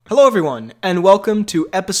Hello, everyone, and welcome to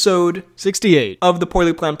episode 68 of the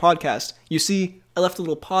Poorly Planned Podcast. You see, I left a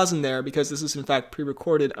little pause in there because this is, in fact,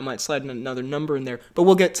 pre-recorded. I might slide in another number in there, but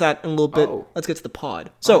we'll get to that in a little bit. Oh. Let's get to the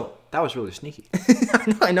pod. So, That was really sneaky.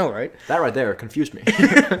 I know, right? That right there confused me.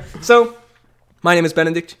 So, my name is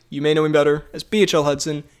Benedict. You may know me better as BHL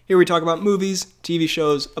Hudson. Here we talk about movies, TV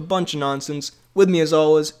shows, a bunch of nonsense. With me, as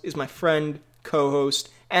always, is my friend, co-host,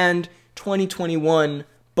 and 2021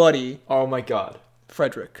 buddy, Oh my god.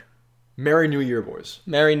 Frederick. Merry New Year, boys.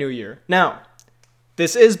 Merry New Year. Now,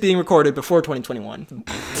 this is being recorded before 2021.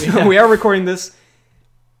 We are recording this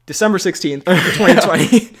December 16th,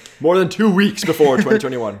 2020. More than 2 weeks before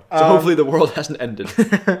 2021. So hopefully the world hasn't ended.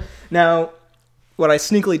 Now, what I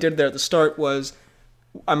sneakily did there at the start was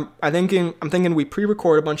I'm thinking we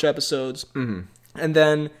pre-record a bunch of episodes, and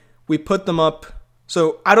then we put them up.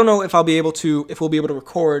 So I don't know if we'll be able to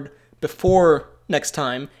record before next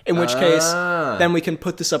time, in which case then we can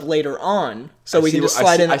put this up later on, so we can just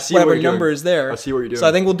slide in whatever number is there. I see what you're doing. So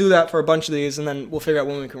I think we'll do that for a bunch of these, and then we'll figure out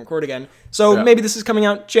when we can record again. So maybe this is coming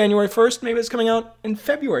out January 1st, maybe it's coming out in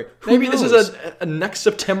February. Maybe this is a next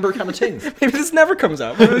September kind of thing. Maybe this never comes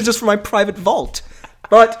out. Maybe it's just for my private vault.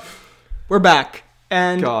 But we're back,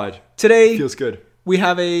 and God, today feels good. we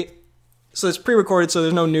have so it's pre-recorded, so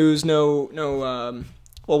there's no news, no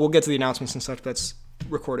well, we'll get to the announcements and such. That's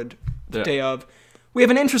recorded the day of. We have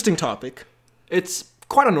an interesting topic. It's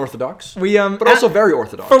quite unorthodox, But also very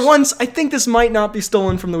orthodox. For once, I think this might not be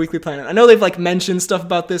stolen from the Weekly Planet. I know they've mentioned stuff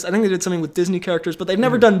about this. I think they did something with Disney characters, but they've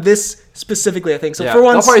never done this specifically, I think. So for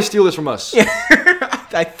once, they'll probably steal this from us.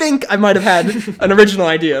 I think I might have had an original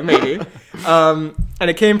idea, maybe. And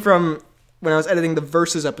it came from when I was editing the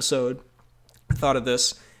Versus episode. I thought of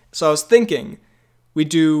this. So I was thinking we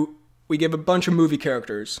give a bunch of movie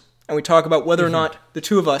characters, and we talk about whether or not the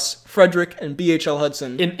two of us, Frederick and BHL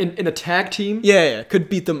Hudson, In a tag team? yeah, could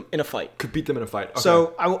beat them in a fight. Could beat them in a fight. Okay.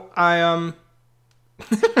 So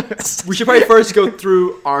we should probably first go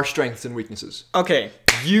through our strengths and weaknesses. Okay.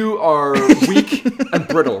 You are weak and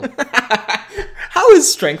brittle. How is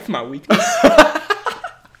strength my weakness?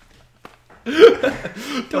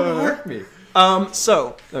 Don't hurt me.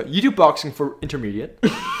 So You do boxing for intermediate.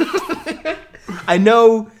 I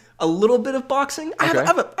know a little bit of boxing. I Okay.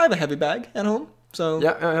 have a heavy bag at home. So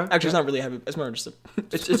Yeah. actually, it's not really heavy. It's more just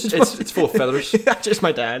It's full of feathers. just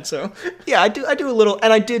my dad. So yeah, I do a little,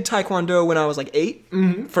 and I did Taekwondo when I was 8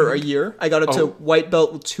 for a year. I got it to white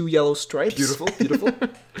belt with 2 yellow stripes. Beautiful.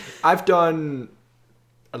 I've done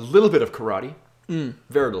a little bit of karate.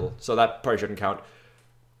 Very little, so that probably shouldn't count.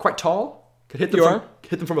 Quite tall. Could hit them.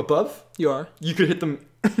 Hit them from above. You are. You could hit them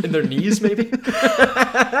in their knees, maybe.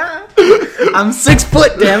 I'm 6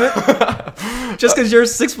 foot, damn it. Just because you're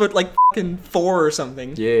 6 foot, fucking 4 or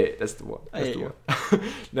something. Yeah, that's the one. That's the one.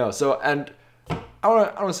 No, so and I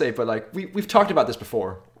want to say, but we've talked about this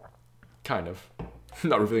before, kind of.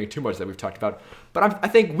 Not revealing too much that we've talked about, but I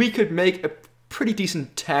think we could make a pretty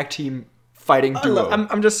decent tag team fighting duo.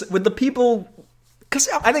 I'm just with the people, because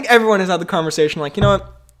I think everyone has had the conversation. You know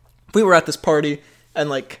what? If we were at this party and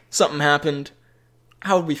something happened,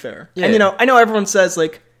 how would we fare? Yeah. And I know everyone says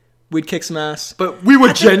we'd kick some ass, But we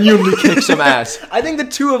would genuinely kick some ass. I think the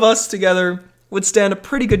two of us together would stand a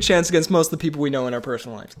pretty good chance against most of the people we know in our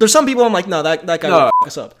personal lives. There's some people I'm no, that guy would f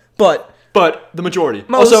us up, but the majority.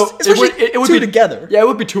 most, Also, especially it would two be together. Yeah, it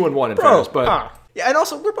would be 2-1 in fairness, but yeah, and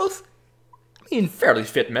also we're both fairly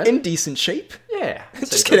fit men. in decent shape. Yeah.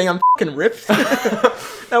 Just kidding, I'm fucking ripped.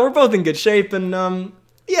 No, we're both in good shape, and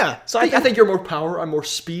yeah. So I think you're more power. I'm more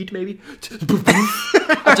speed, maybe.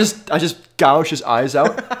 I just gouge his eyes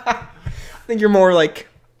out. I think you're more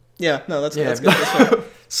yeah. No, that's good. Yeah. That's good. That's right.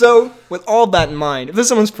 So, with all that in mind, if this is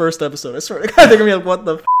someone's first episode, I swear to God, they're gonna be what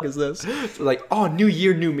the is this? New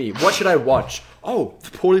year, new me. What should I watch? Oh,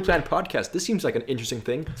 the Poorly Planned Podcast. This seems like an interesting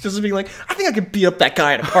thing. Just being I think I could beat up that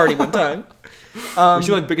guy at a party one time. We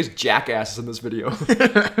seem like biggest jackasses in this video.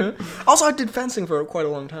 Also, I did fencing for quite a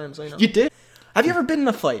long time, so You did? Have you ever been in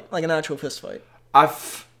a fight, an actual fist fight?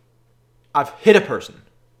 I've hit a person.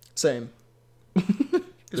 Same.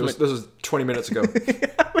 This was 20 minutes ago.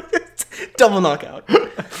 Double knockout.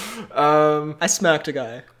 I smacked a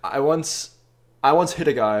guy. I once hit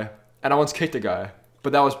a guy, and I once kicked a guy,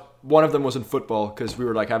 but one of them was in football because we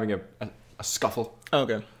were having a scuffle. Oh,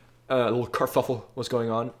 okay. A little kerfuffle was going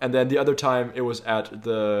on, and then the other time it was at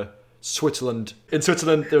the Switzerland. In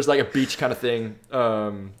Switzerland, there's a beach kind of thing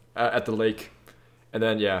at the lake, and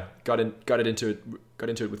then got into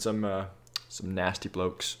it with some nasty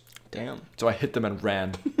blokes. Damn. So I hit them and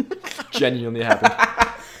ran. Genuinely happened.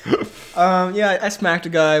 Yeah, I smacked a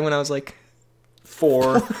guy when I was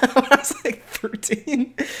 4. I was like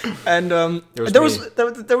 13, and was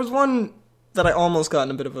there was one that I almost got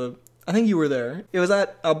in a bit of a. I think you were there. It was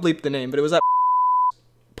at, I'll bleep the name, but it was at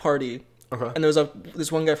party, Okay. and there was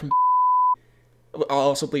this one guy from. I'll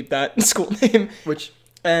also bleep that school name. Which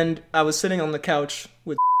And I was sitting on the couch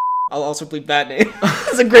with. I'll also bleep that name.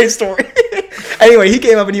 It's a great story. Anyway, he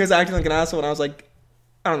came up and he was acting like an asshole, and I was like,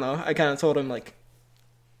 I don't know. I kind of told him like,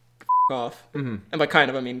 off, and by kind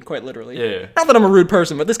of I mean quite literally. Yeah. Not that I'm a rude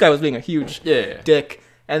person, but this guy was being a huge Yeah. dick.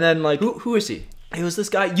 And then like, Who is he? it was this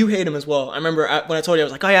guy. You hate him as well. I remember when I told you, I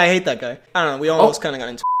was like, oh yeah, I hate that guy. I don't know. We almost kind of got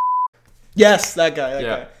into. Yes, that guy. That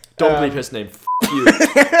guy. Don't believe his name. You.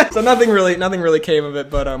 So nothing really came of it,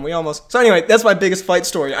 but we almost. So anyway, that's my biggest fight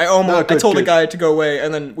story. I told a guy to go away,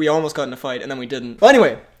 and then we almost got in a fight, and then we didn't. But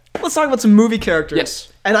anyway, let's talk about some movie characters.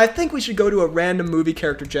 Yes. And I think we should go to a random movie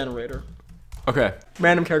character generator. Okay.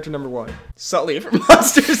 Random character number 1, Sully from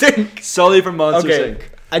Monsters Inc. Sully from Monsters Inc.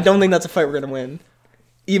 I don't think that's a fight we're gonna win.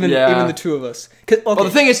 Even the two of us. Well,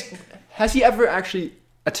 the thing is, has he ever actually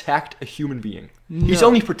attacked a human being? No. He's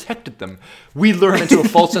only protected them. We lure him into a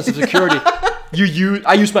false sense of security.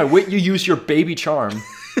 I use my wit, you use your baby charm.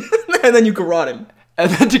 And then you garrote him.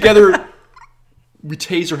 And then together, we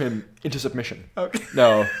taser him into submission. Okay.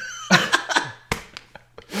 No.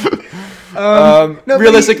 No,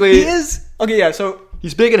 realistically, he is... Okay, yeah, so...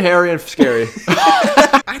 He's big and hairy and scary.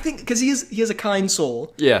 I think, because he has a kind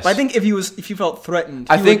soul. Yes. But I think if you felt threatened,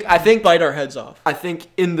 I think bite our heads off. I think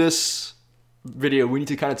in this video, we need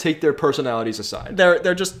to kind of take their personalities aside.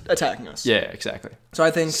 They're just attacking us. Yeah, exactly. So I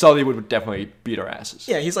think... Sully would definitely beat our asses.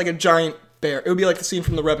 Yeah, he's like a giant bear. It would be like the scene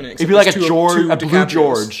from The Revenant. It'd be like a Blue DiCaprios.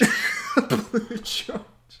 George. Blue George.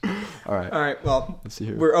 All right. All right, well, Let's see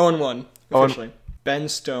here. we're 0-1 officially. Ben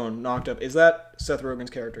Stone knocked up. Is that Seth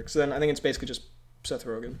Rogen's character? Because then I think it's basically just Seth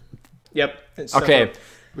Rogen. Yep. It's Seth Okay.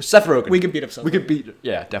 Rogen. Seth Rogen. We could beat up Seth We Rogen. could beat...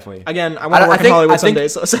 Yeah, definitely. Again, I want to work in Hollywood someday,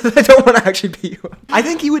 so I don't want to actually beat you up. I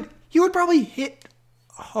think he would probably hit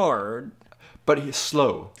hard. But he's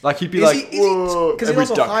slow. Like, he'd be like... Because he's every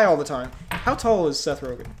also duck. high all the time. How tall is Seth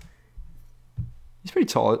Rogen? He's pretty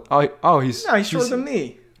tall. He's... No, he's shorter than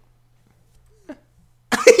me.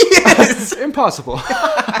 Yes! Impossible.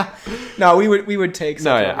 No, we would take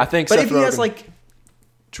Seth Rogen. I think But Seth if he Rogen... has, like,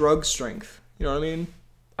 drug strength, you know what I mean?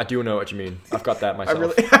 I do know what you mean. I've got that myself.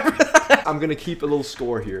 really I'm going to keep a little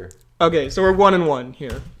score here. Okay, so we're 1-1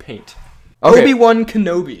 here. Paint. Okay. Obi-Wan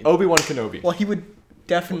Kenobi. Obi-Wan Kenobi. Well, he would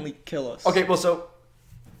definitely kill us. Okay, well, so...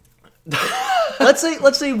 let's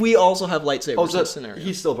say we also have lightsabers in this scenario.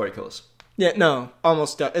 He's still very close. Yeah, no,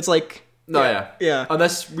 almost done. It's like... No, Yeah.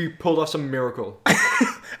 Unless we pulled off some miracle.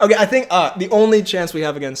 Okay, I think the only chance we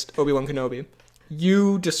have against Obi-Wan Kenobi,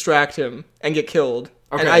 you distract him and get killed,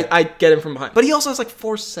 and Okay. I get him from behind. But he also has like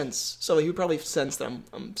Force sense, so he would probably sense that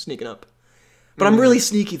I'm sneaking up. But I'm really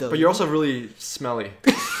sneaky though. But you're also really smelly.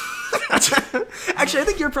 Actually, I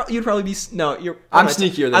think you'd probably be you're. I'm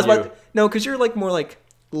sneakier than you. No, because you're like more like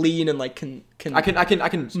lean and like can I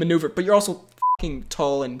can maneuver, but you're also fucking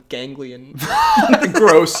tall and gangly and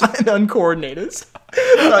gross. and uncoordinated.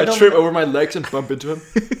 I trip over my legs and bump into him.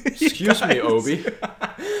 Excuse me, Obi.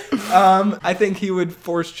 I think he would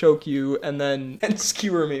force choke you and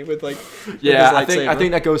skewer me with like Yeah, with his lightsaber. I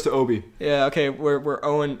think that goes to Obi. Yeah, okay, we're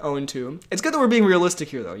 0-2. It's good that we're being realistic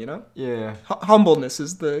here though, you know? Yeah. Humbleness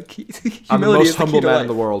is the key. Humility I'm the most is the humble key to man life. in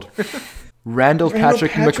the world. Randall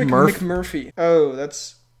Patrick McMurphy. Oh,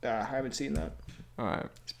 that's I haven't seen that. All right.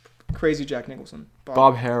 Crazy Jack Nicholson.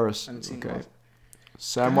 Bob Harris. I haven't seen Okay. Bob.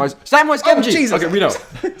 Samwise Gamgee. Jesus. Okay, we know.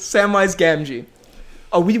 Samwise Gamgee.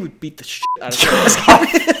 Oh, we would beat the shit out of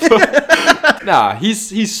Samwise. Nah,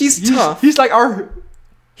 he's tough. He's like our.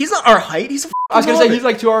 He's not our height. He's I was gonna say he's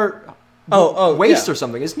like to our. Waist yeah. or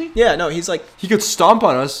something, isn't he? Yeah, no, he's like. He could stomp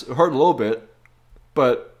on us, hurt a little bit,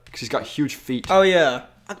 but because he's got huge feet. Oh yeah,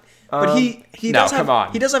 but he no, does come have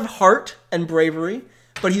on. he does have heart and bravery,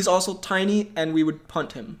 but he's also tiny, and we would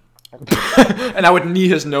punt him. And I would knee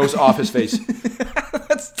his nose off his face.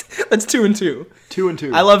 That's 2-2.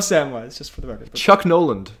 2-2. I love Samwise, just for the record. But Chuck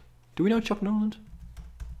Noland. Do we know Chuck Noland?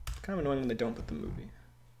 it's kind of annoying when they don't put the movie.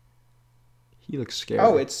 He looks scary.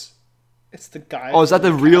 Oh, it's the guy. Oh, is that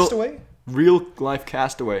the real Castaway? real life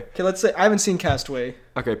Castaway? Okay, let's say I haven't seen Castaway.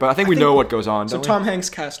 Okay, but I think we know what goes on. So don't Tom Hanks,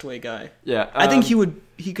 Castaway guy. we? Yeah. I think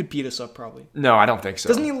he could beat us up probably. No, I don't think so.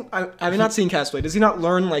 Doesn't he? I've not seen Castaway. Does he not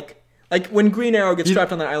learn like when Green Arrow gets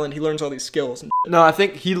trapped on that island? He learns all these skills. And No, I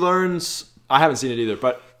think he learns. I haven't seen it either,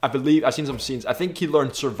 but I believe I've seen some scenes. I think he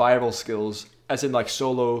learned survival skills, as in like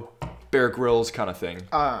solo Bear Grylls kind of thing.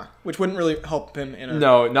 which wouldn't really help him in a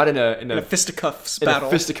No, not in a fisticuffs in battle.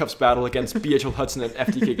 a fisticuffs battle against BHL Hudson and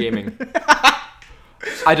FTK Gaming.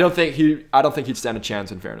 I don't think he'd stand a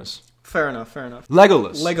chance. In fairness. Fair enough.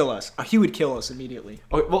 Legolas. Legolas. He would kill us immediately.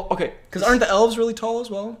 Okay, well, okay. Because aren't the elves really tall as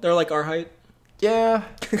well? They're like our height. Yeah.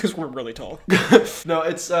 Because we're really tall. No,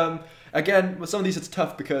 it's again with some of these it's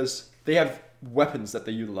tough because they have weapons that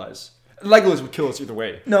they utilize. Legolas would kill us either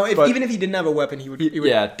way. No, even if he didn't have a weapon, he would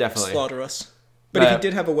yeah, definitely slaughter us. But if he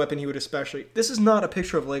did have a weapon, he would especially. This is not a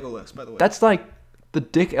picture of Legolas, by the way. That's like the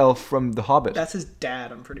dick elf from The Hobbit. That's his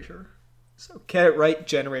dad, I'm pretty sure. So get it right,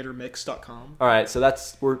 generatormix.com. All right, so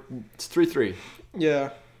it's 3-3. Yeah.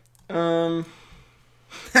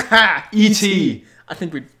 E.T. I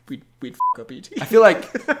think we'd f*** up E.T. I feel like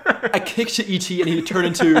I kicked to E.T. and he'd turn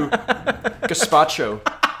into gazpacho.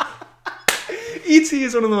 E.T.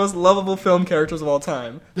 is one of the most lovable film characters of all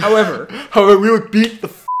time. However, we would beat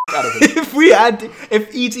the out of him.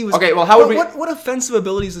 if E.T. was... Okay, well, how would we... What offensive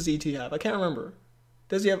abilities does E.T. have? I can't remember.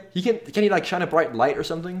 Does he have... Can he like shine a bright light or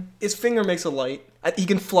something? His finger makes a light. He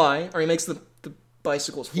can fly, or he makes the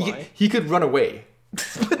bicycles fly. He could run away.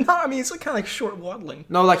 But no, I mean, it's like kind of like short waddling.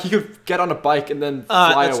 No, like he could get on a bike and then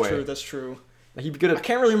fly away. That's true. Like, he'd be good at... I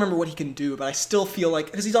can't really remember what he can do, but I still feel like...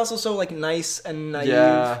 Because he's also so like nice and naive.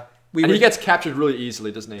 Yeah. He gets captured really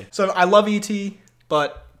easily, doesn't he? So I love E.T.,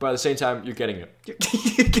 but at the same time, you're getting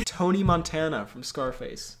it. Tony Montana from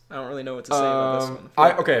Scarface. I don't really know what to say about this one. I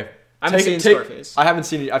haven't seen Scarface. I haven't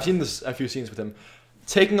seen it. I've seen a few scenes with him.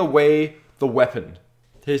 Taking away the weapon,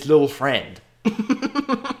 his little friend.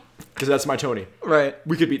 Because that's my Tony. Right.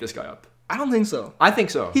 We could beat this guy up. I don't think so. I think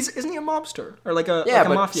so. Isn't he a mobster? Or like a but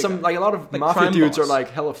mafia guy? Like a lot of like mafia dudes boss. are like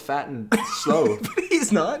hella fat and slow. But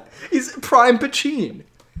he's not. He's prime Pacine.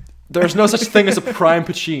 There's no such thing as a prime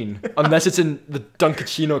Pacine unless it's in the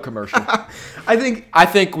Dunkachino commercial. I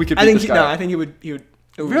think we could beat this guy. No, I think he would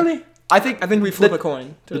Really? I think we flip a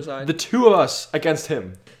coin to decide. The two of us against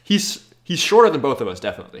him. He's shorter than both of us,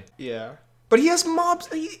 definitely. Yeah. But he has mobs.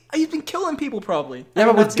 He's been killing people probably. Yeah,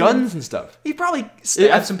 but with guns and stuff. He probably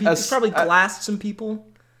stabbed some people. He's probably glassed some people.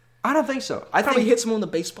 I don't think so. I probably hit someone with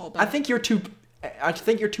a baseball bat. I think you're too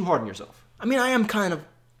hard on yourself. I mean, I am kind of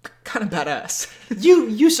badass.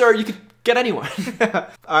 you sir, you could get anyone. All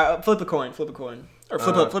right, flip a coin, or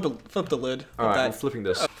flip the lid. All right, I'm flipping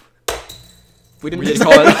this. We didn't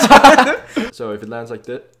call it. So if it lands like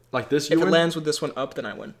this, you win? If it lands with this one up, then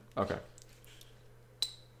I win. Okay.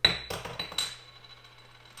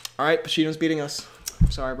 All right, Pacino's beating us.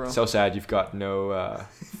 Sorry, bro. So sad you've got no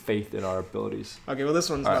faith in our abilities. Okay, well this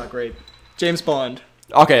one's not great. James Bond.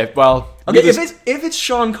 Okay, well. Okay, if it's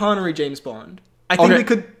Sean Connery James Bond, I think we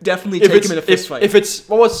could definitely take him in a fist fight.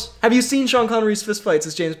 Have you seen Sean Connery's fist fights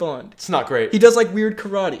as James Bond? It's not great. He does like weird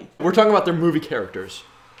karate. We're talking about their movie characters.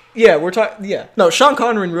 Yeah, we're talking. Yeah, no, Sean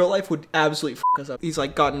Connery in real life would absolutely f us up. He's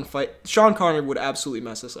like gotten fight. Sean Connery would absolutely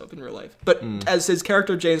mess us up in real life. But as his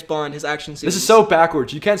character James Bond, his action scenes. This is so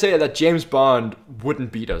backwards. You can't say that James Bond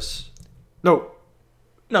wouldn't beat us. No,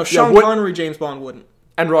 Sean Connery James Bond wouldn't.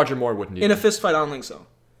 And Roger Moore wouldn't either. In a fist fight, I don't think so.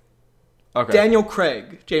 Okay. Daniel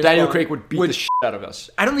Craig Craig would beat the shit out of us.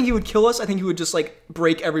 I don't think he would kill us. I think he would just like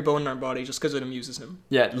break every bone in our body just because it amuses him.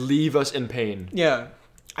 Yeah, leave us in pain. Yeah,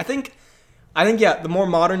 I think yeah. The more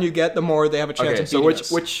modern you get, the more they have a chance of beating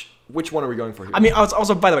us. Which one are we going for here? I mean,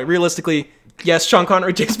 also by the way, realistically, yes, Sean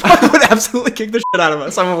Connery, James Bond would absolutely kick the shit out of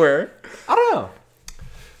us. I'm aware. I don't know.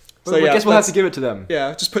 So I guess we'll have to give it to them.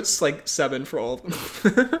 Yeah, just put like 7 for all of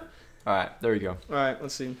them. All right, there you go. All right,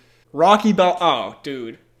 let's see. Rocky Balboa. Oh,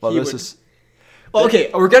 dude. Well, this is. Well,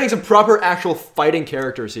 okay, we're getting some proper actual fighting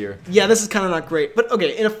characters here. Yeah, this is kind of not great, but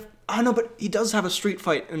okay. I don't know, but he does have a street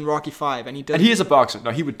fight in Rocky 5, and he does. And he is a boxer.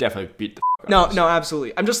 No, he would definitely beat the. No,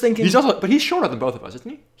 absolutely. I'm just thinking. But he's shorter than both of us, isn't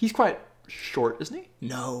he? He's quite short, isn't he?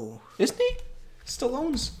 No, isn't he?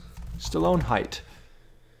 Stallone height.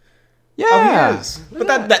 Yeah, oh, he is. But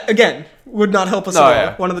that again would not help us at all.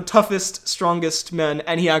 Yeah. One of the toughest, strongest men,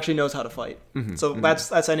 and he actually knows how to fight. Mm-hmm, so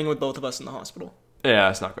that's ending with both of us in the hospital. Yeah,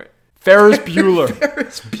 that's not great. Ferris Bueller.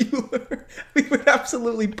 Ferris Bueller. We would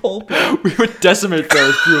absolutely pulp him. We would decimate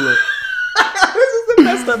Ferris Bueller. This is the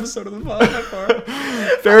best episode of the pod by far.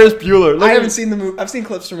 Ferris Bueller. I haven't seen the movie. I've seen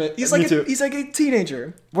clips from it. He's like a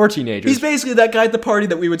teenager. We're teenagers. He's basically that guy at the party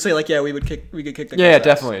that we would say like, yeah, we could kick that. Yeah,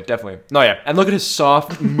 definitely. No, yeah, and look at his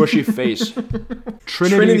soft, mushy face.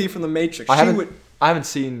 Trinity from the Matrix. I haven't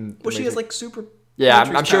seen. Well, she has like super. Yeah,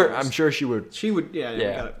 I'm sure she would. She would.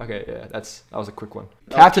 Yeah. Okay. Yeah. That was a quick one.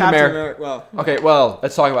 Captain America. Well. Okay. Well,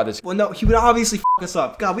 let's talk about this. Well, no, he would obviously f us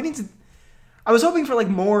up. God, we need to. I was hoping for like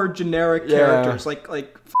more generic characters, like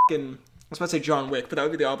fucking. I was about to say John Wick, but that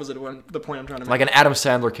would be the opposite of the point I'm trying to make. Like an Adam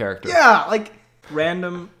Sandler character. Yeah, like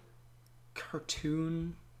random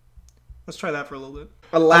cartoon. Let's try that for a little bit.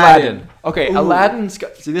 Aladdin. Okay, Ooh. Aladdin's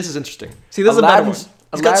got. See, this is interesting. See, this is a better one.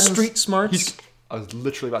 He's got street smarts. I was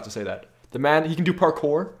literally about to say that. The man, he can do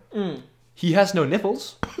parkour. He has no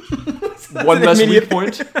nipples. One less weak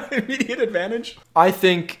point. Immediate advantage. I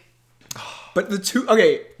think... But the two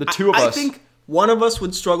of us. I think one of us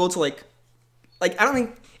would struggle to like I don't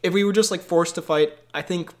think if we were just like forced to fight, I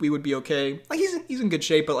think we would be okay. Like he's in good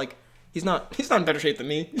shape, but like he's not in better shape than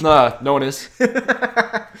me. Nah, no one is.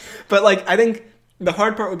 But like I think the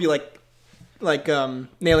hard part would be like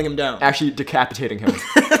nailing him down. Actually decapitating him.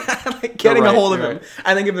 Like getting a hold of him.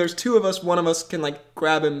 I think if there's two of us, one of us can like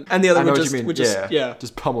grab him and the other would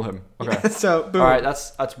just pummel him. Okay. So boom. All right,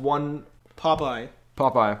 that's one Popeye.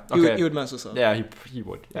 Okay. He would mess us up. Yeah, he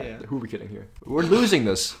would. Yeah. Who are we kidding here? We're losing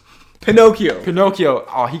this. Pinocchio.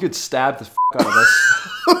 Oh, he could stab the out of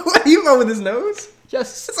us. What, even with his nose?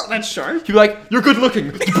 Yes. It's not that sharp. He'd be like, you're good looking.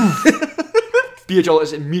 BHL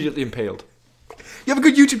is immediately impaled. You have a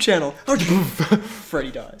good YouTube channel. Freddy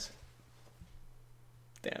dies.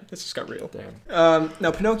 Damn, this just got real. Damn.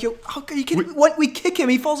 No, Pinocchio. How can you kidding? What? We kick him,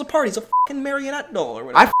 he falls apart. He's a fucking marionette doll or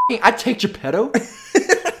whatever. I'd take Geppetto.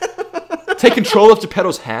 Take control of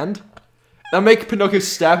Geppetto's hand. And make Pinocchio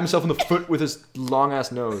stab himself in the foot with his long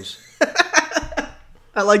ass nose.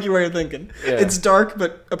 I like your way of thinking. Yeah. It's dark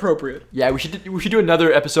but appropriate. Yeah, we should do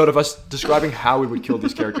another episode of us describing how we would kill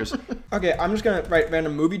these characters. Okay, I'm just gonna write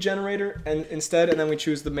random movie generator and then we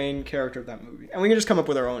choose the main character of that movie, and we can just come up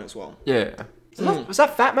with our own as well. Yeah. Was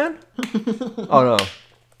that Fat Man? Oh no.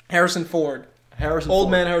 Harrison Ford.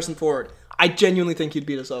 Old man Harrison Ford. I genuinely think he'd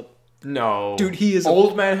beat us up. No. Dude, he is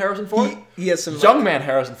old man Harrison Ford? He has some young man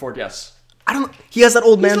Harrison Ford, yes. He has that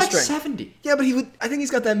old man strength. He's like 70. Yeah, but I think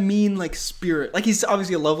he's got that mean like spirit. Like he's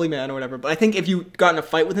obviously a lovely man or whatever, but I think if you got in a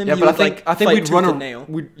fight with him, I think we'd run a nail.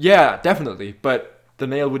 Yeah, definitely, but the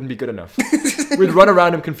nail wouldn't be good enough. We'd run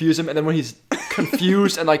around him, confuse him, and then when he's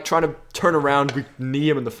confused and like trying to turn around, we'd knee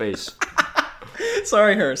him in the face.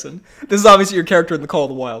 Sorry, Harrison. This is obviously your character in the Call of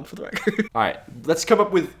the Wild, for the record. All right, let's come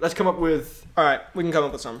up with. All right, we can come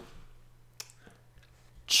up with some.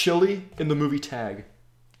 Chili in the movie Tag.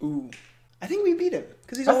 Ooh, I think we beat him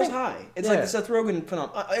because he's always high. It's like the Seth Rogen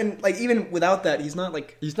phenomenon, and like even without that, he's not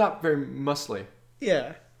very muscly.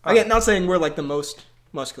 Yeah. Again, not saying we're like the most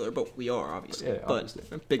muscular, but we are obviously. Yeah, obviously.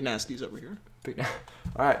 But big nasties over here.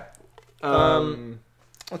 All right.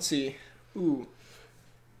 Let's see. Ooh.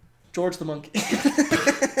 George the Monkey.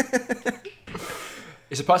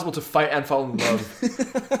 Is it possible to fight and fall in love?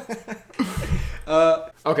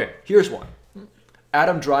 Okay, here's one.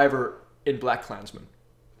 Adam Driver in Black Klansman.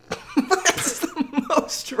 That's the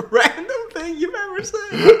most random thing you've ever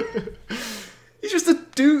said. He's just a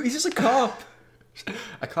dude. He's just a cop.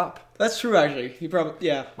 A cop? That's true, actually. He probably,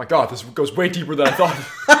 yeah. My God, this goes way deeper than I thought.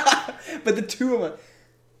 But the two of them.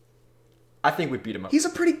 I think we'd beat him up. He's a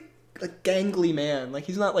pretty like gangly man. Like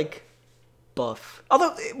he's not like buff.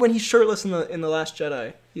 Although when he's shirtless in the Last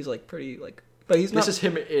Jedi, he's like pretty like. But he's not. This is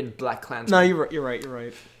him in Black Klansman. No, you're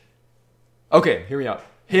right. Okay, hear me out.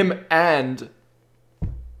 Him and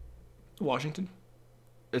Washington.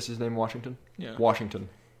 Is his name Washington? Yeah. Washington,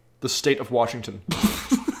 the state of Washington.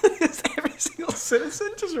 Is every single citizen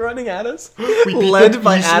just running at us? Led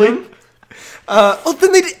by Adam.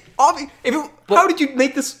 Then they did. How did you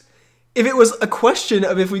make this? If it was a question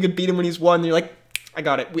of if we could beat him when he's won, you're like, I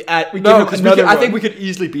got it. We give him another one. I think we could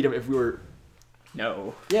easily beat him if we were.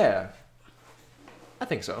 No. Yeah. I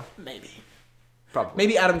think so. Maybe. Probably.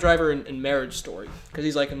 Maybe Adam Driver in Marriage Story because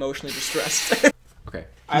he's like emotionally distressed. Okay.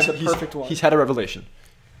 I have the perfect one. He's had a revelation.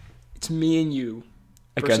 It's me and you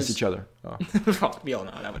against each other. Oh. We all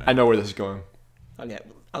know that. I know where this is going. Yeah,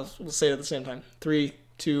 we'll say it at the same time. 3,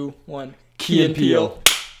 2, 1. Key and Peele.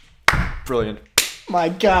 Brilliant. My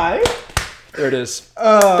guy. There it is. They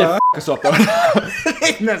f*** us up though.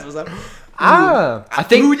 They mess us up. I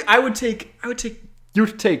think I would take. You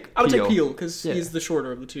would take Peele. I would take Peele because he's the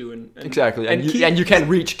shorter of the two, and exactly, and you can't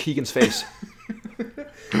reach Keegan's face.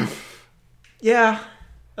 Yeah,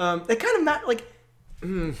 they kind of not like.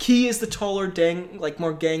 Key is the taller,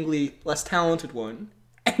 more gangly, less talented one,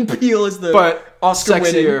 and Peele is the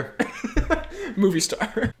Oscar-winning movie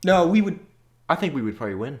star. No, we would. I think we would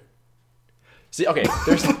probably win. See, okay,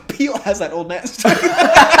 there's Peele has that old man strength.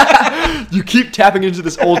 You keep tapping into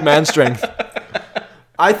this old man strength.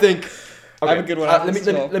 I think. Okay, I have a good one.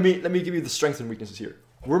 Let me give you the strengths and weaknesses here.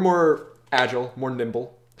 We're more agile, more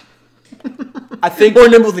nimble. I think more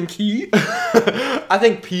nimble than Key. I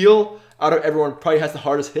think Peele, out of everyone, probably has the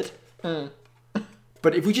hardest hit.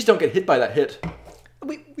 But if we just don't get hit by that hit,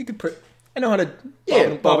 we could. I know how to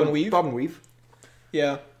bob and weave. Bob and weave.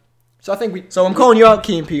 Yeah. So I think we. So I'm calling you out,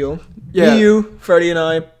 Key and Peele. Yeah. Me, you, Freddie, and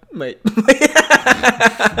I. Wait.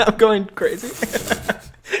 I'm going crazy.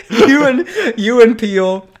 you and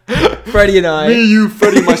Peel, Freddie and I. Me, you,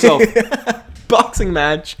 Freddie, myself. Boxing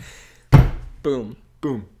match. Boom.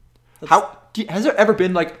 Boom. Has there ever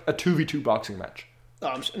been like a 2v2 boxing match?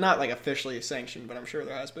 Oh, not like officially sanctioned, but I'm sure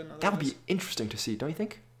there has been. That would be interesting to see, don't you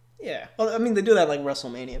think? Yeah. Well, I mean, they do that like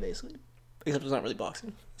WrestleMania, basically. Except it's not really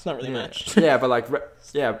boxing. It's not really a match. Yeah, but like,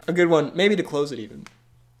 A good one, maybe to close it even.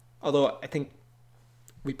 Although I think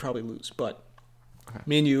we'd probably lose, but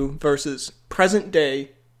me and you versus present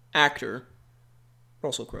day actor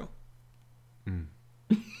Russell Crowe.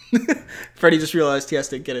 Freddie just realized he has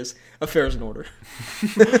to get his affairs in order.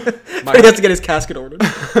 Freddie has to get his casket ordered.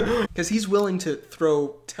 Because he's willing to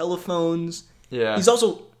throw telephones. Yeah. He's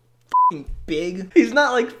also f***ing big. He's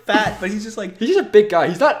not like fat, but he's just like... He's just a big guy.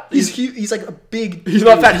 He's not... He's huge. He's like a big... He's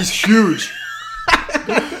not fat. He's huge.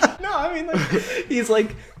 No, I mean, like, he's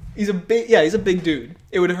like... He's a big... Yeah, he's a big dude.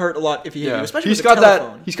 It would hurt a lot if he hit you, especially he's with got a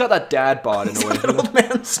telephone. He's got that dad bod in a way. He's got old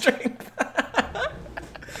man strength.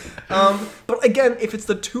 But again, if it's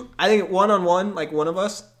the two... I think one-on-one, like one of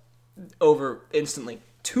us, over instantly.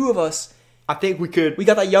 Two of us... I think we could... We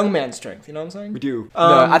got that young man strength, you know what I'm saying? We do.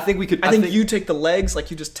 No, I think we could... I think you take the legs,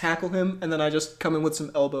 like you just tackle him, and then I just come in with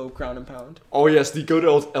some elbow ground and pound. Oh yes, the good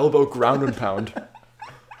old elbow ground and pound.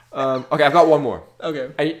 Okay, I've got one more.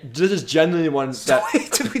 Okay. This is genuinely one that...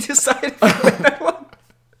 Wait, did we decide if we win that one?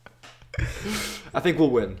 I think we'll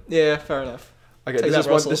win. Yeah, fair enough. Okay,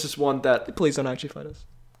 this is one that... Please don't actually fight us.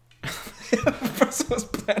 Russell was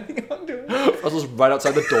planning on doing it. Russell's right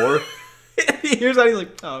outside the door. He hears that, he's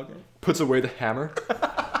like, oh, okay. Puts away the hammer.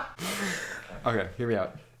 Okay, hear me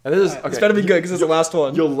out. And this is... Okay, it's better be good, because it's the last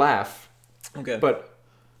one. You'll laugh. Okay. But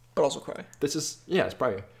also cry. This is... Yeah, it's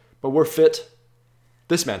probably... But we're fit.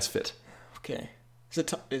 This man's fit. Okay. Is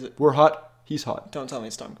it... We're hot. He's hot. Don't tell me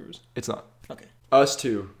it's Tom Cruise. It's not. Okay. Us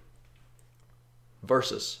two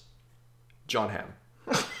versus John Hamm.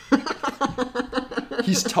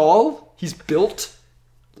 He's tall. He's built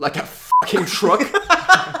like a fucking truck.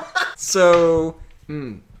 So...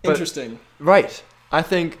 interesting. Right. I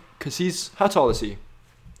think... Because he's... How tall is he?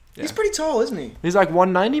 Yeah. He's pretty tall, isn't he? He's like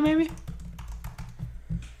 190 maybe?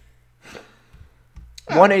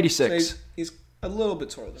 186. So he's a little bit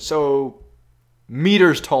taller than you. So,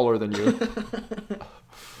 meters taller than you.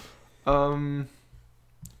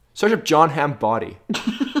 Search up John Hamm body.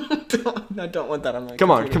 I don't want that on my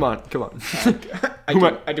computer. computer. Come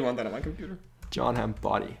on. I do want that on my computer. John Hamm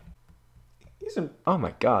body. He's in... Oh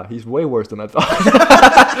my god, he's way worse than I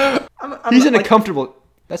thought. He's in a comfortable...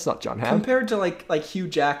 That's not John Hamm. Compared to like Hugh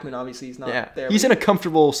Jackman, obviously he's not there. He's in a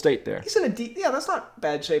comfortable state there. He's in a that's not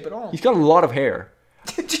bad shape at all. He's got a lot of hair.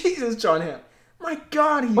 Jesus, John Hamm. My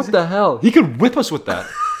god, he's... What the hell? He could whip us with that.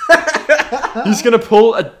 He's gonna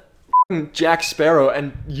pull a Jack Sparrow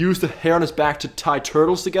and use the hair on his back to tie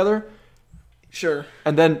turtles together. Sure.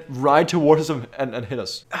 And then ride towards us and hit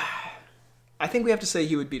us. I think we have to say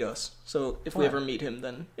he would beat us. So if we ever meet him,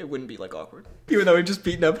 then it wouldn't be like awkward. Even though we've just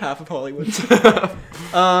beaten up half of Hollywood.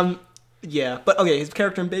 Yeah, but okay, his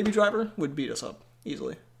character in Baby Driver would beat us up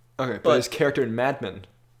easily. Okay, but his character in Mad Men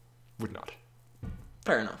would not.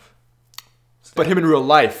 Fair enough. But him in real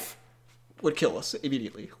life would kill us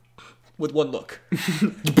immediately. With one look.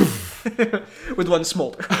 With one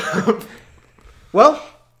smolder.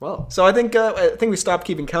 Well, so I think we stopped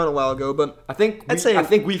keeping count a while ago, but I think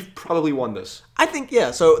we've probably won this. I think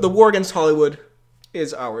yeah. So the war against Hollywood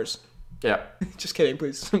is ours. Yeah. Just kidding.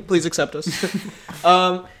 Please accept us.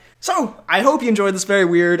 So I hope you enjoyed this very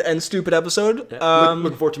weird and stupid episode. Yeah.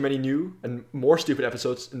 Looking forward to many new and more stupid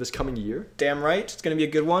episodes in this coming year. Damn right, it's gonna be a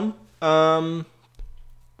good one.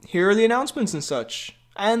 Here are the announcements and such,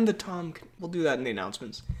 and the Tom. We'll do that in the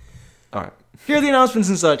announcements. All right. Here are the announcements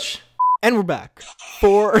and such. And we're back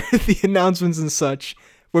for the announcements and such.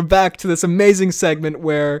 We're back to this amazing segment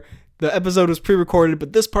where the episode was pre-recorded,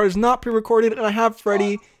 but this part is not pre-recorded, and I have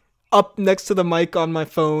Freddie up next to the mic on my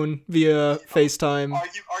phone via FaceTime.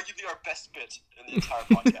 Arguably our best bit in the entire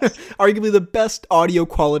podcast. Arguably the best audio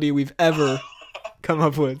quality we've ever come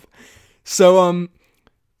up with. So,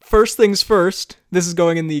 first things first, this is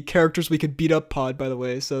going in the characters we could beat up pod, by the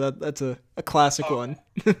way, so that's a classic one.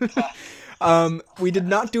 We did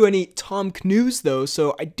not do any Tom Cruise, though,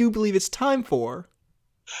 so I do believe it's time for...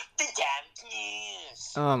 The damn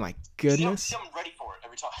news! Oh my goodness. See, I'm ready for it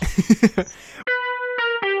every time.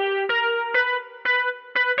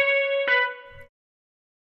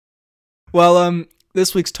 Well,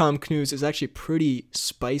 this week's Tom Cruise is actually pretty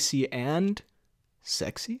spicy and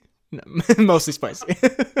sexy. No, mostly spicy. It's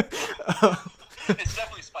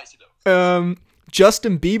definitely spicy, though.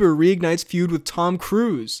 Justin Bieber reignites feud with Tom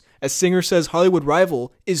Cruise as singer says Hollywood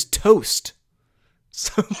rival is toast.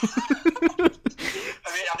 So I mean,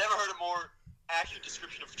 I've never accurate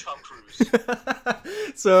description of Tom Cruise.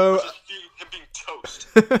 So Him being toast.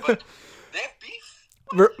 But they have beef?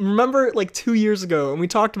 remember, like 2 years ago, and we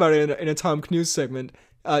talked about it in a Tom Cruise segment.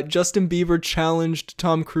 Justin Bieber challenged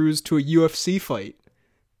Tom Cruise to a UFC fight.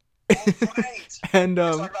 Right. And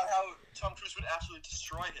Talk about how Tom Cruise would absolutely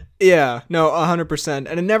destroy him. yeah, no, 100%.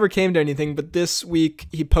 And it never came to anything, but this week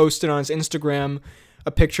he posted on his Instagram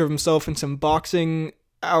a picture of himself in some boxing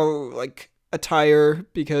attire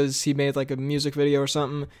because he made like a music video or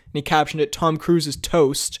something, and he captioned it "Tom Cruise is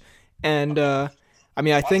toast." And I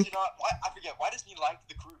mean, I think I forget. Why doesn't he like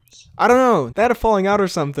the Cruise? I don't know, they had a falling out or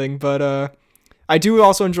something, but I do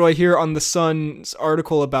also enjoy here on the Sun's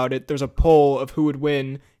article about it. There's a poll of who would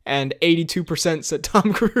win, and 82% said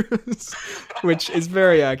Tom Cruise, which is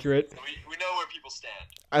very accurate. We know where people stand.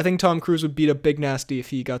 I think Tom Cruise would beat up Big Nasty if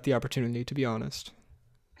he got the opportunity, to be honest.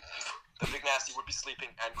 The Big Nasty would be sleeping,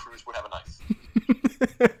 and Cruise would have a knife.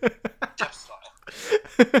 Depp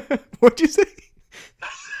style. What'd you say?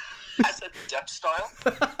 I said Depp style.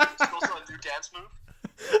 It's also a new dance move.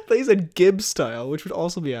 I thought you said Gibbs style, which would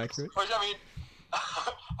also be accurate. Which, I mean,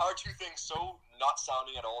 how are two things so not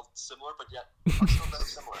sounding at all similar, but yet are so very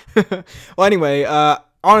similar? Well, anyway,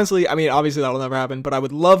 honestly, I mean, obviously that'll never happen, but I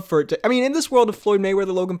would love for it to. I mean, in this world of Floyd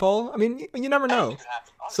Mayweather, Logan Paul, I mean, you never know. Anything could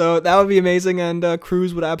happen, honestly. So that would be amazing, and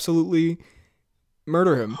Cruz would absolutely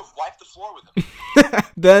murder him. Wipe the floor with him.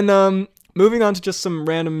 Then, moving on to just some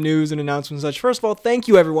random news and announcements and such. First of all, thank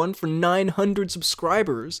you everyone for 900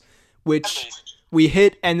 subscribers, which Amazing. we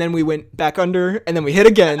hit, and then we went back under, and then we hit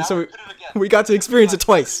again. Now So we hit it again. we got to experience it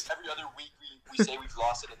twice. Every other week we say we've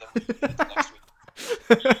lost it, and then we hit it the next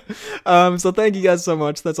week. So thank you guys so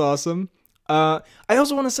much. That's awesome. I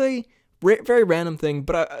also want to say, very random thing,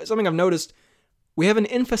 but something I've noticed. We have an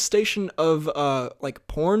infestation of like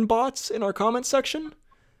porn bots in our comment section.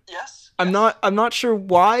 Yes. I'm not sure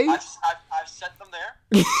why. I've sent them there.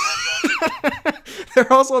 And,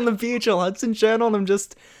 They're also on the BHL Hudson channel, and I'm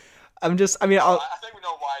just. I mean, I think we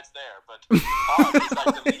know why it's there, but it's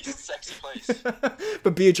like the least sexy place.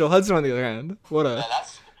 but BHL Hudson on the other hand, what a. Yeah,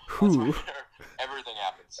 that's Whew. where everything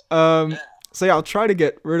happens. So yeah, I'll try to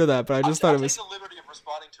get rid of that, but I just thought I'll it was. take the liberty of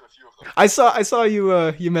responding to a few of them. I saw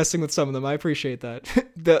you you messing with some of them. I appreciate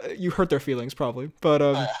that. You hurt their feelings probably, but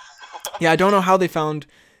yeah, I don't know how they found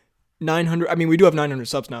 900. I mean, we do have 900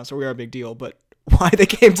 subs now, so we are a big deal. But why they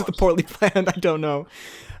came to the poorly planned, I don't know.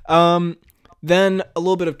 Then a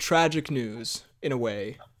little bit of tragic news in a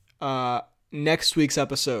way. Next week's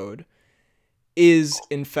episode is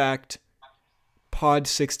in fact Pod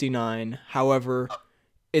 69. However,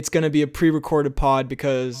 it's going to be a pre-recorded pod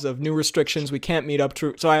because of new restrictions. We can't meet up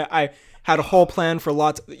to. So I had a whole plan for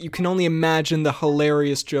lots. You can only imagine the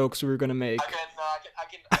hilarious jokes we were going to make. I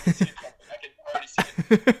can see it. I can already see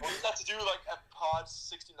it. We'll just have to do like a pod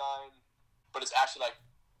 69, but it's actually like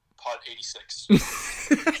pod 86.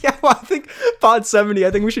 Yeah, well, I think Pod 70.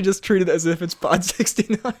 I think we should just treat it as if it's Pod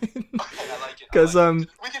 69. Okay, I like it. Because we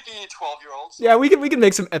could be 12-year-olds. yeah, we can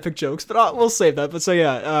make some epic jokes, but we'll save that. But so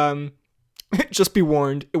yeah, just be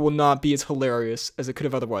warned, it will not be as hilarious as it could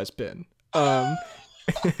have otherwise been. But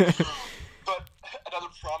another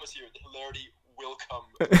promise here: the hilarity will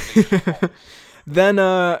come. Then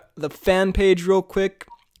the fan page, real quick,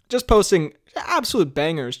 just posting absolute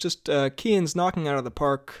bangers. Just Kian's knocking out of the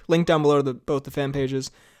park. Link down below to both the fan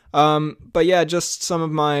pages. But yeah, just some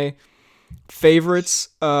of my favorites.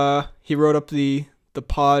 He wrote up the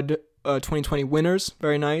Pod 2020 winners.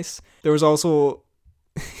 Very nice. There was also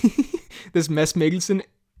this Mess Mikkelsen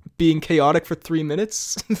being chaotic for 3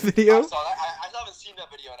 minutes video. I saw that. I haven't seen that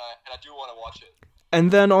video, and I do want to watch it.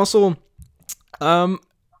 And then also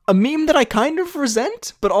a meme that I kind of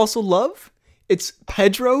resent, but also love. It's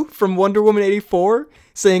Pedro from Wonder Woman 84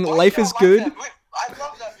 saying life is good. I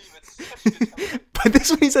love that meme. It's such a good meme. But this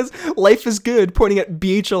one he says, life is good, pointing at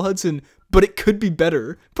BHL Hudson, but it could be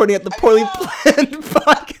better, pointing at the poorly planned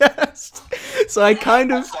podcast. So I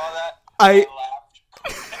kind I of, saw that. I laughed.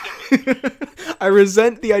 I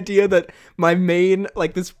resent the idea that my main,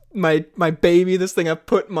 like this, my baby, this thing I've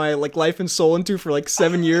put my like life and soul into for like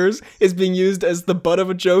 7 years is being used as the butt of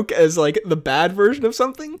a joke, as like the bad version of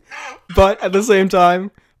something. But at the same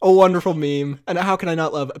time, a wonderful meme. And how can I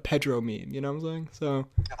not love a Pedro meme? You know what I'm saying? So,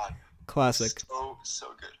 God, classic. so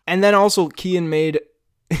good. And then also Kian made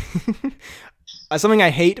something I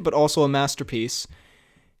hate, but also a masterpiece.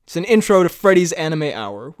 It's an intro to Freddy's Anime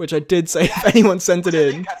Hour, which I did say if anyone sent it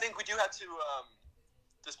in. I think we do have to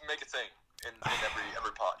just make a thing in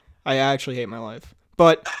every pod. I actually hate my life.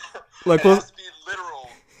 But, look, It has to be literal,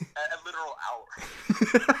 a literal hour.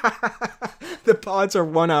 the pods are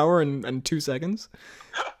 1 hour and 2 seconds.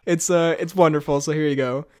 It's wonderful. So here you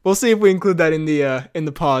go. We'll see if we include that in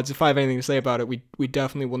the pods. If I have anything to say about it, we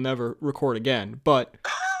definitely will never record again. But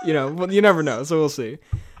well, you never know. So we'll see.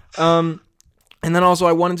 And then also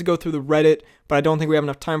I wanted to go through the Reddit, but I don't think we have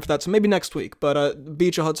enough time for that. So maybe next week. But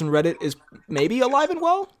BHL Hudson Reddit is maybe alive and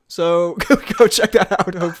well. So go check that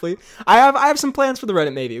out. Hopefully, I have some plans for the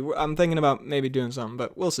Reddit. Maybe I'm thinking about maybe doing something,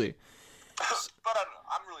 but we'll see. But I don't know.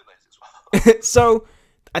 I'm really lazy as well. So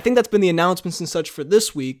I think that's been the announcements and such for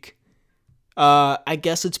this week. I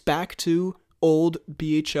guess it's back to old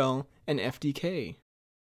BHL and FDK.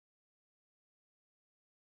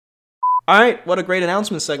 All right, what a great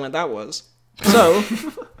announcement segment that was. So,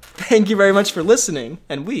 thank you very much for listening,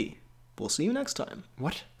 and we will see you next time.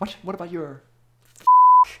 What about your...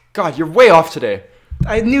 God, you're way off today.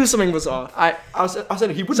 I knew something was off. I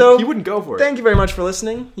said he wouldn't go for it. Thank you very much for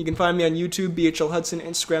listening. You can find me on YouTube, BHL Hudson,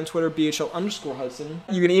 Instagram, Twitter, BHL_Hudson.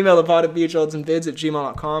 You can email the pod at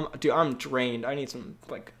BHLHudsonVids@gmail.com. Dude, I'm drained. I need some,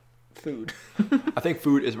 food. I think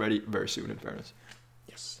food is ready very soon, in fairness.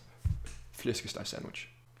 Yes. Fläskesteg sandwich.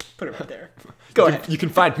 Put it right there. Go ahead. You can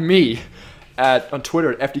find me on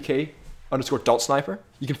Twitter at FDK_DaltSniper.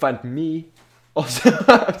 You can find me also.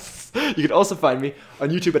 You can also find me on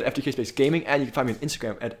YouTube at FDK Space Gaming, and you can find me on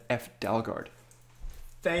Instagram at FDalgard.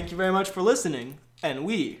 Thank you very much for listening, and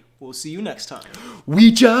we will see you next time.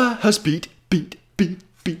 We just beat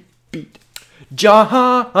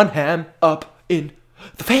John Ham up in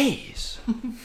the face.